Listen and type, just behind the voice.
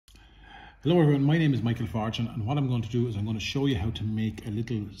Hello everyone, my name is Michael Fortune, and what I'm going to do is I'm going to show you how to make a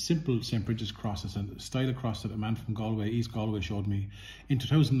little simple St. Bridget's crosses, and style of cross that a man from Galway, East Galway, showed me in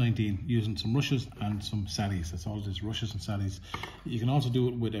 2019 using some rushes and some sallies. That's all it is, rushes and sallies. You can also do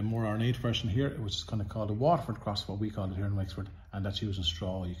it with a more ornate version here, which is kind of called a Waterford cross, what we call it here in Wexford, and that's using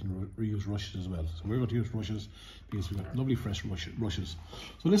straw. You can reuse rushes as well. So we're going to use rushes because we've got lovely fresh rushes.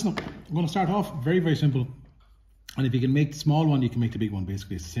 So listen up, I'm going to start off very simple. And if you can make the small one, you can make the big one.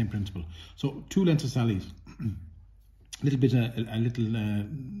 Basically, it's the same principle. So 2 lengths of sallies, a little bit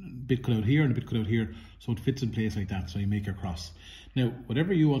cut out here and a bit cut out here, so it fits in place like that. So you make your cross. Now,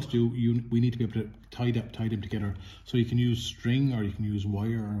 whatever you want to do, we need to be able to tie them together. So you can use string or you can use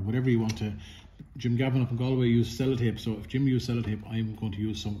wire or whatever you want to. Jim Gavin up in Galway used sellotape. So if Jim used sellotape, I'm going to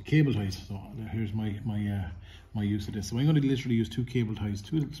use some cable ties. So here's my use of this. So I'm going to literally use 2 cable ties,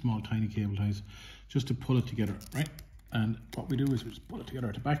 2 small tiny cable ties, just to pull it together, right? And what we do is we just pull it together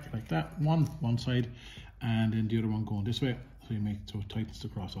at the back like that, one side, and then the other one going this way. So you make so it tightens the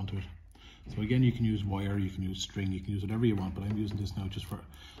cross onto it. So again, you can use wire, you can use string, you can use whatever you want, but I'm using this now just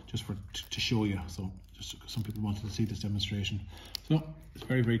to show you. So just some people wanted to see this demonstration. So it's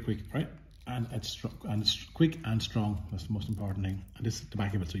very quick, right? And it's quick and strong. That's the most important thing. And this is the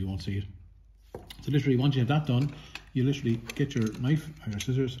back of it, so you won't see it. So literally, once you have that done, you literally get your knife or your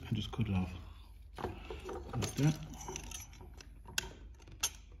scissors and just cut it off like that,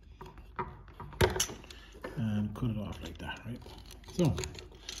 and cut it off like that, right? So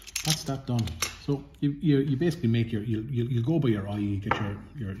that's that done. So you basically make your you go by your eye. You get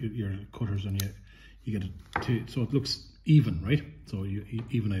your cutters and you get it so it looks even, right? So you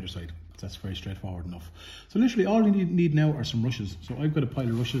even either side. That's very straightforward enough. So literally all you need now are some rushes. So I've got a pile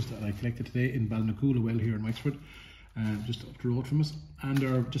of rushes that I collected today in Ballinacoola Well here in Wexford, just up the road from us, and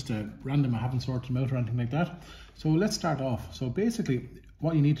they're just a random. I haven't sorted them out or anything like that. So let's start off. So basically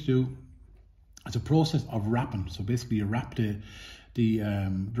what you need to do is a process of wrapping. So basically you wrap the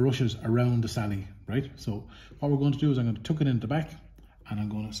rushes around the sally, right? So what we're going to do is I'm going to tuck it in the back and I'm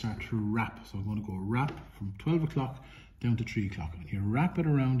going to start to wrap. So I'm going to go wrap from 12 o'clock down to 3 o'clock, and you wrap it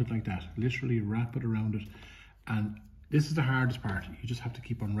around it like that. Literally wrap it around it, and this is the hardest part. You just have to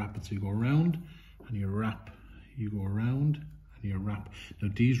keep on wrapping. So you go around and you wrap, you go around and you wrap. Now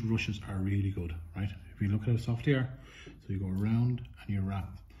these rushes are really good, right? If you look at how soft they are. So you go around and you wrap,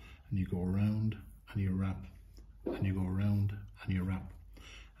 and you go around and you wrap, and you go around and you wrap,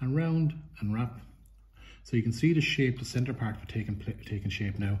 and round and wrap. So you can see the shape, the center part for taking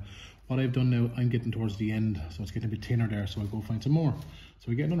shape now. What I've done now, I'm getting towards the end, so it's getting a bit thinner there, so I'll go find some more. So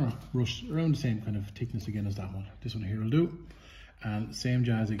we get another rush around the same kind of thickness again as that one. This one here will do. And same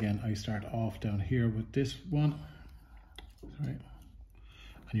jazz again, I start off down here with this one. Sorry.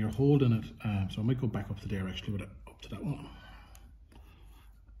 And you're holding it, so I might go back up to there actually with it, up to that one.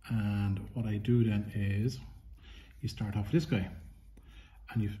 And what I do then is, you start off this guy,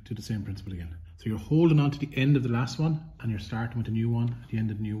 and you do the same principle again. So you're holding on to the end of the last one, and you're starting with the new one at the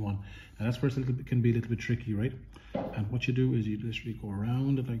end of the new one. And that's where it can be a little bit tricky, right? And what you do is you literally go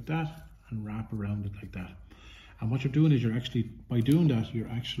around it like that and wrap around it like that. And what you're doing is you're actually, by doing that, you're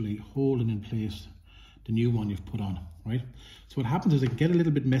actually holding in place the new one you've put on, right? So what happens is it can get a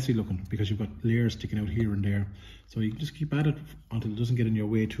little bit messy looking because you've got layers sticking out here and there. So you can just keep at it until it doesn't get in your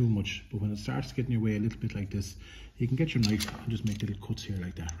way too much. But when it starts to get in your way a little bit like this, you can get your knife and just make little cuts here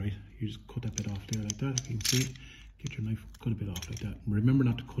like that, right? You just cut that bit off there like that. If you can see, get your knife, cut a bit off like that. Remember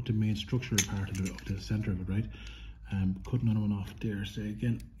not to cut the main structural part of the center of it, right? Cut another one off there. Say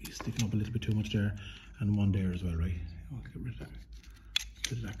again, he's sticking up a little bit too much there, and one there as well, right? I'll get rid of that.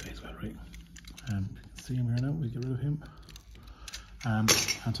 Get rid of that guy as well, right? See him here now. We get rid of him. And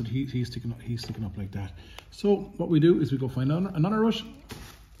so he's sticking up like that. So what we do is we go find another rush.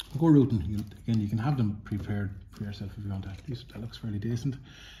 Go rooting. Again, you can have them prepared for yourself if you want. At least that looks fairly decent.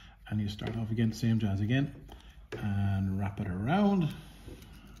 And you start off again, same jazz again, and wrap it around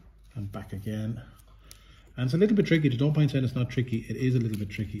and back again. And it's a little bit tricky. Don't mind saying it's not tricky. It is a little bit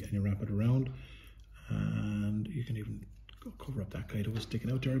tricky. And you wrap it around, and you can even cover up that guy that was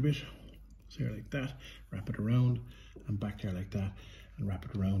sticking out there a bit. So here like that, wrap it around and back there like that, and wrap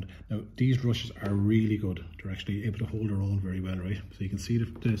it around. Now these rushes are really good. They're actually able to hold their own very well, right? So you can see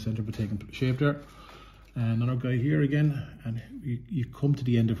the center of it taking shape there. And another guy here again, and you come to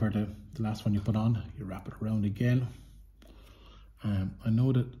the end of where the last one you put on, you wrap it around again. I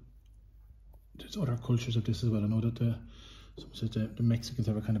know that there's other cultures of this as well. I know that the Mexicans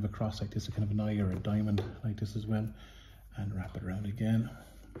have a kind of a cross like this, a kind of an eye or a diamond like this as well. And wrap it around again.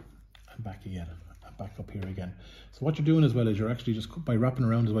 And back again, and back up here again. So what you're doing as well is you're actually just, by wrapping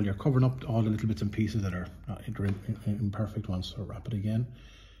around as well, you're covering up all the little bits and pieces that are not imperfect ones. So wrap it again,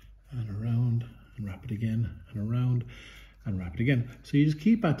 and around, and wrap it again, and around, and wrap it again. So you just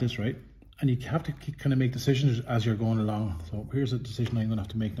keep at this, right? And you have to kind of make decisions as you're going along. So here's a decision I'm going to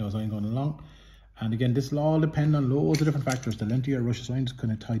have to make now as I'm going along. And again, this will all depend on loads of different factors. The length of your rushes, so I'm just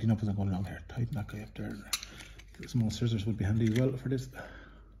kind of tidying up as I'm going along here. Tighten that guy up there. Small scissors would be handy well for this.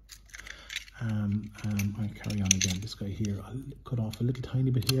 And I'll carry on again. This guy here, I'll cut off a little tiny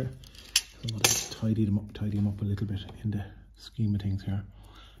bit here. I want to tidy him up a little bit in the scheme of things here.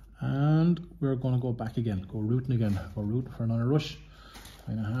 And we're going to go back again, go rooting again, go rooting for another rush.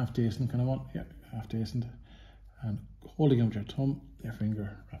 Kind of half decent kind of one, yeah, half decent. And holding out your thumb, your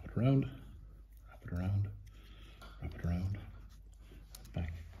finger, wrap it around, wrap it around, wrap it around,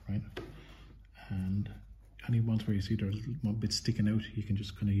 back, right? And any ones where you see there's a bit sticking out, you can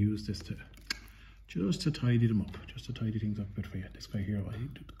just kind of use this to just to tidy them up, just to tidy things up a bit for you. This guy here, I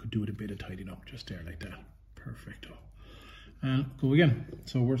could do with a bit of tidying up, just there like that. Perfecto. And go again.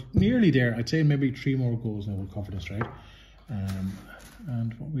 So we're nearly there. I'd say maybe 3 more goes now we'll cover this, right?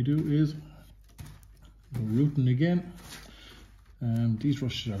 And what we do is we're rooting again. These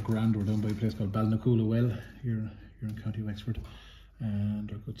rushes are grand. We're done by a place called Ballinacoola Well here in County Wexford, and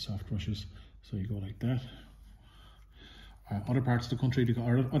they're good soft rushes. So you go like that. Other parts of the country,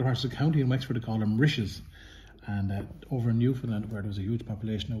 or other parts of the county in Wexford, they call them rishes. And over in Newfoundland, where there's a huge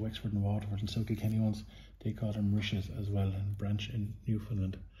population of Wexford and Waterford and Silky Kenny ones, they call them rishes as well, and branch in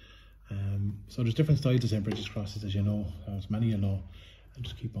Newfoundland. So there's different styles of St. Bridget's crosses, as you know, as many you know, and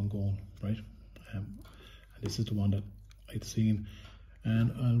just keep on going, right? And this is the one that I'd seen.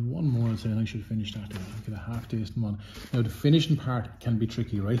 And one more, I'd say, and I should finish that. I'll get a half decent one. Now the finishing part can be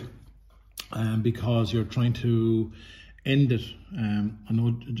tricky, right? Because you're trying to end it. I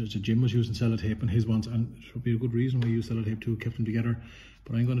know Jim was using sellotape on his ones, and it would be a good reason why you use sellotape too, kept them together.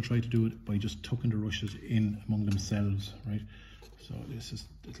 But I'm going to try to do it by just tucking the rushes in among themselves, right? So this is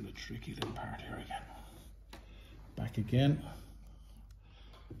a little tricky little part here again. Back again,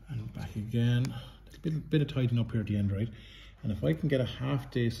 and back again. A bit of tidying up here at the end, right? And if I can get a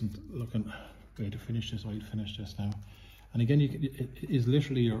half decent looking way to finish this, I'd finish this now. And again, it is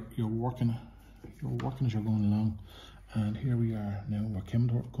literally you're working as you're going along. And here we are now, we're coming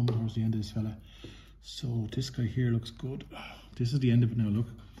towards the end of this fella. So this guy here looks good. This is the end of it now, look.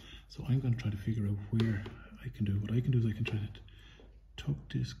 So I'm going to try to figure out where I can do. What I can do is I can try to tuck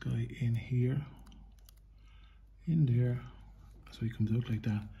this guy in here, in there, so he comes out like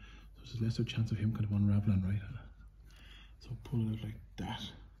that. So there's lesser chance of him kind of unraveling, right? So pull it out like that.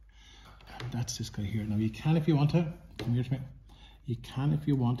 And that's this guy here. Now you can, if you want to, come here to me. You can, if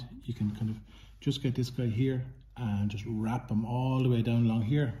you want, you can kind of just get this guy here and just wrap them all the way down along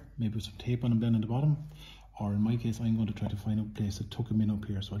here, maybe with some tape on them down at the bottom, or in my case I'm going to try to find a place to tuck them in up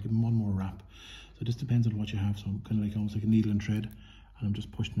here, so I'll give them one more wrap. So this depends on what you have, so I'm kind of like almost like a needle and thread, and I'm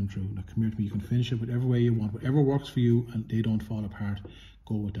just pushing them through. Now come here to me, you can finish it whatever way you want, whatever works for you and they don't fall apart,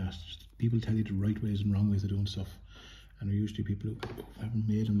 go with that. Just, people tell you the right ways and wrong ways of doing stuff, and they're usually people who haven't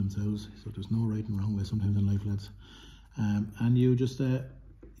made them themselves, so there's no right and wrong way sometimes in life, lads. And you just,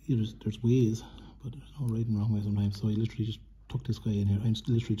 there's ways, but there's no right and wrong way sometimes. So I literally just tuck this guy in here. I'm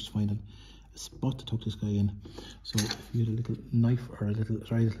literally just finding a spot to tuck this guy in. So if you had a little knife or a little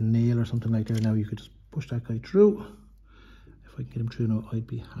nail or something like that, now you could just push that guy through. If I can get him through now, I'd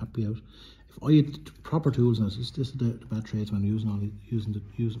be happy out. If I had proper tools now, this is the bad tradesman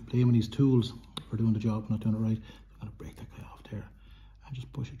playing with these tools for doing the job, not doing it right. I'm gonna break that guy off there and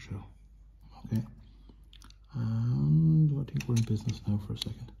just push it through. Okay. And I think we're in business now for a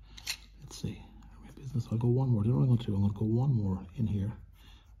second. Let's see. Business. I'll go one more. That's what I'm going to do. I'm going to go one more in here,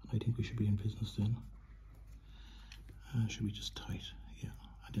 and I think we should be in business then. Should be just tight, yeah,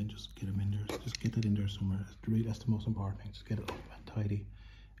 and then just get them in there. Just get that in there somewhere. That's the most important thing. Just get it up and tidy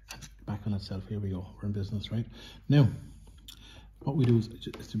and back on itself. Here we go. We're in business, right? Now, what we do is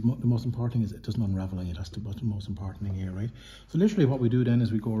the most important thing is it doesn't unravel on you. That's the most important thing here, right? So literally, what we do then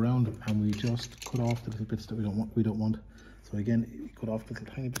is we go around and we just cut off the little bits that we don't want. So again, you cut off the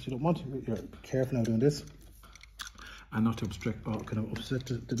little tiny bits you don't want. You're careful now doing this, and not to upset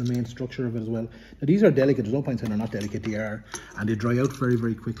the main structure of it as well. Now these are delicate. There's no point saying they're not delicate. They are, and they dry out very,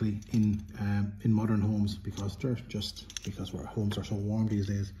 very quickly in modern homes because our homes are so warm these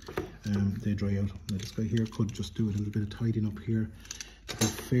days. They dry out. Now this guy here could just do a little bit of tidying up here to be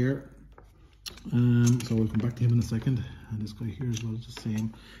fair. So we'll come back to him in a second. And this guy here as well is the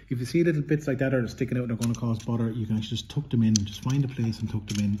same. If you see little bits like that are sticking out and they're going to cause bother, you can actually just tuck them in. Just find a place and tuck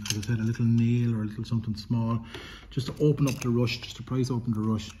them in. As I said, a little nail or a little something small, just to open up the rush, just to prise open the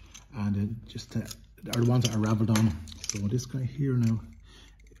rush, and then just are the ones that are ravelled on. So this guy here now,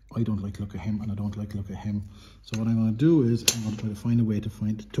 I don't like the look of him, and I don't like the look of him. So what I'm going to do is I'm going to try to find a way to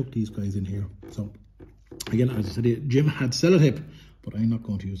tuck these guys in here. So again, as I said, Jim had sellotape, but I'm not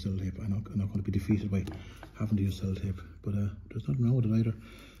going to use sellotape. I'm not going to be defeated by having to use sellotape. But there's nothing wrong with it either.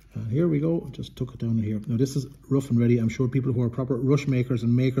 Here we go. Just tuck it down in here. Now this is rough and ready. I'm sure people who are proper rush makers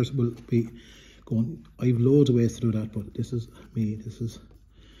and makers will be going, I have loads of ways to do that, but this is me. This is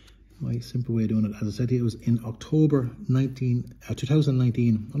my simple way of doing it. As I said, it was in October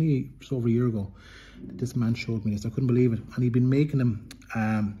 2019, only just over a year ago. This man showed me this. I couldn't believe it. And he'd been making them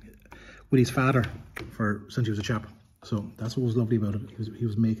with his father since he was a chap. So that's what was lovely about it. He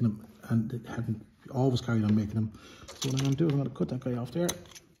was making them, and it hadn't always carried on making them. So what I'm going to do is I'm going to cut that guy off there.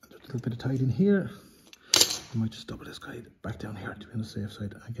 A little bit of tight in here. I might just double this guy back down here to be on the safe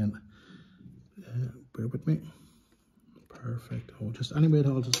side. Again, bear with me. Perfect. Oh, just anyway at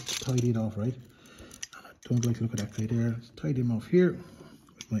all, just tidy it off, right? And I don't like to look at that guy there. Just tidy him off here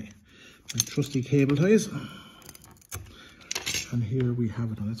with my trusty cable ties. And here we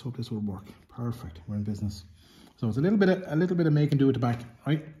have it. And let's hope this will work. Perfect. We're in business. So it's a little bit of make and do at the back,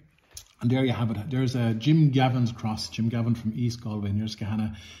 right? And there you have it. There's Jim Gavin's cross. Jim Gavin from East Galway, near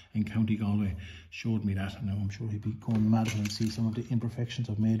Skahana in County Galway, showed me that. Now I'm sure he'd be going mad when he sees some of the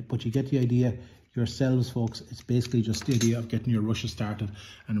imperfections I've made. But you get the idea yourselves, folks. It's basically just the idea of getting your rushes started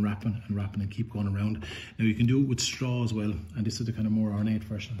and wrapping and keep going around. Now you can do it with straw as well. And this is the kind of more ornate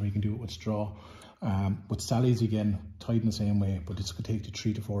version where you can do it with straw. With Sallies, again, tied in the same way, but this could take you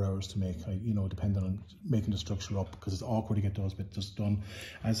 3 to 4 hours to make, depending on making the structure up, because it's awkward to get those bits just done.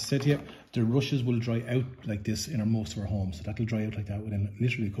 As I said here, the rushes will dry out like this in most of our homes, so that'll dry out like that within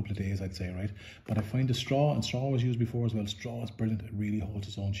literally a couple of days, I'd say, right? But I find the straw, and straw was used before as well, straw is brilliant, it really holds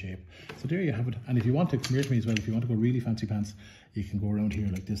its own shape. So there you have it. And if you want to, come here to me as well, if you want to go really fancy pants, you can go around here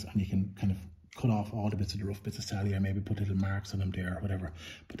like this, and you can kind of cut off all the bits of the rough bits of Sally, or maybe put little marks on them there or whatever.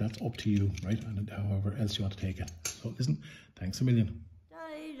 But that's up to you, right? And however else you want to take it. So listen, thanks a million.